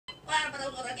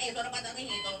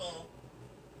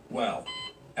Well,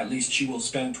 at least she will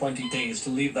spend 20 days to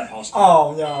leave the hospital.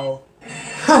 Oh no.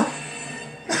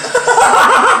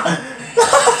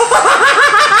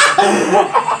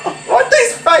 What are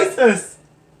these faces?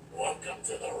 Welcome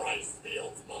to the rice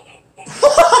fields,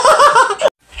 motherfucker.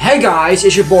 Hey guys,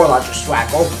 it's your boy Litres,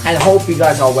 and I hope you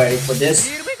guys are ready for this.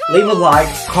 Leave a like,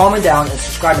 comment down, and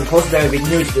subscribe and post a video if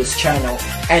you're new to this channel.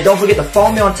 And don't forget to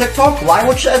follow me on TikTok,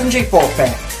 Litres SMG4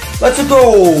 fan. Let's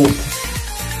go!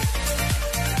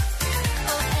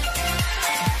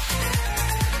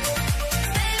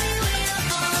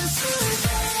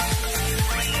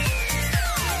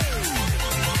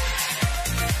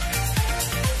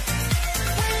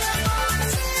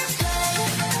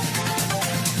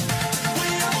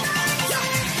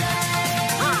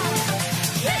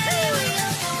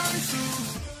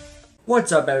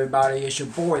 What's up everybody, it's your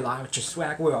boy Litres. We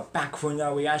are back for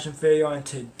another reaction video, and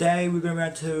today we're going to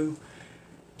react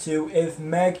to if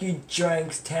Meggy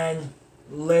drinks 10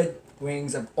 lit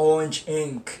rings of orange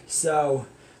ink. So,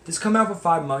 this came out for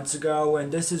 5 months ago,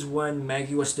 and this is when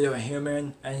Meggy was still a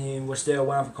human, and he was still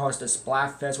one of course the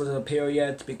Splatfest wasn't appear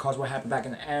yet because what happened back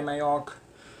in the anime arc.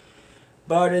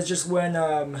 But it's just when,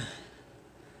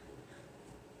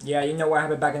 yeah, you know what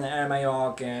happened back in the anime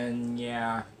arc, and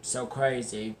yeah, so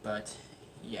crazy, but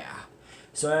yeah.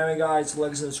 So anyway guys,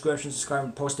 links in the description, subscribe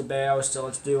and post the bell, so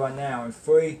let's do it right now. In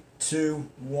 3, 2,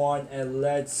 1, and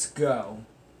let's go.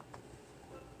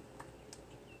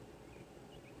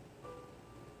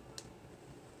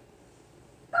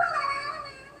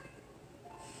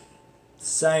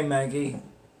 Say Meggy.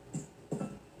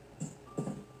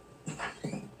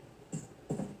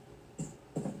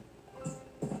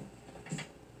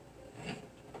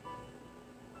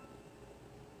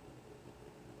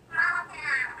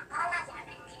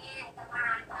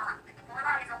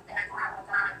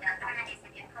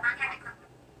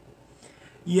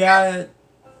 Yeah,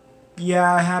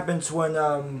 it happens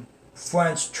when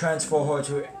French transfer her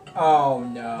to, oh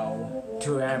no,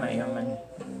 to anime human.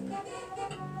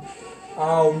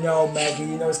 Oh no, Meggy,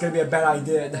 you know it's gonna be a bad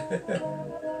idea.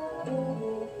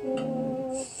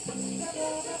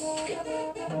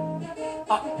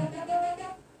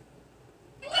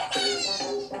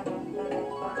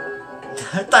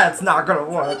 That's not gonna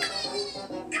work.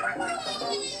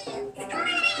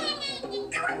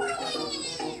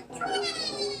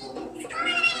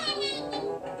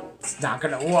 It's not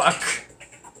gonna work.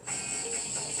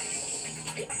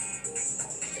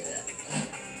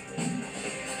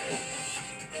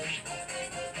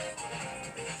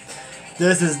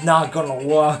 This is not gonna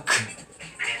work.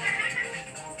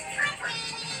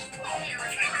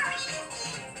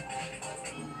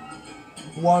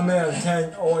 One minute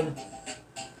 10 on.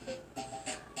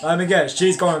 Let me guess,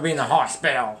 she's gonna be in the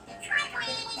hospital.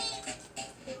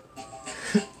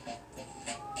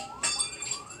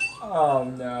 Oh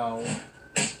no.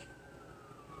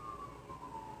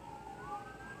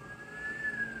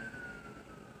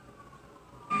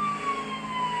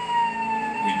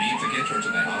 We need to get her to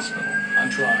the hospital. I'm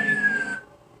trying.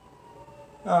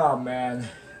 Oh man.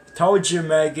 Told you,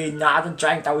 Meggy, not to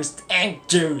drink those ink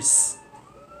juice.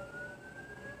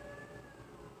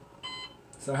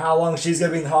 So how long she's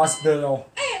gonna be in the hospital?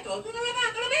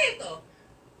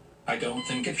 I don't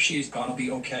think if she's gonna be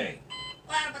okay.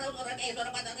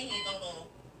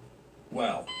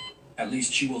 Well, at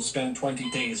least she will spend 20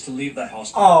 days to leave the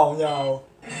hospital. Oh no.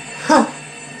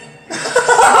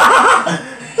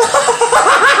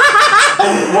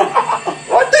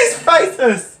 What are these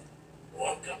faces?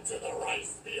 Welcome to the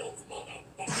rice fields,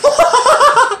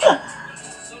 motherfucker.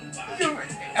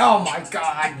 Oh my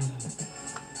god.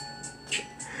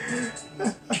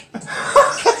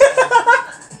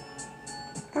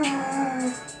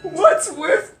 What's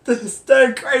with this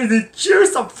dang crazy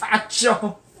juice of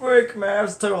fashion? Freak man,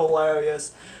 it's too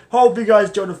hilarious. Hope you guys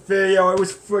enjoyed the video. It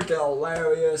was freaking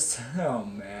hilarious. Oh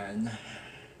man.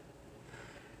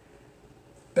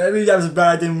 Maybe that was a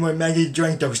bad idea when Meggy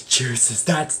drank those juices.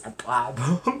 That's the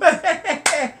problem.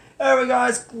 Anyway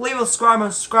guys, leave a subscribe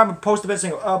and post the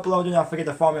single upload. Do not forget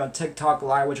to follow me on TikTok,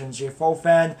 Litres SMG4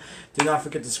 fan. Do not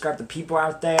forget to subscribe to people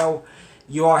out there.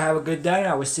 You all have a good day, and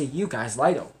I will see you guys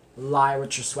later.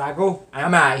 Litres Swaggle, and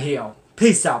I'm out of here.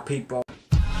 Peace out, people.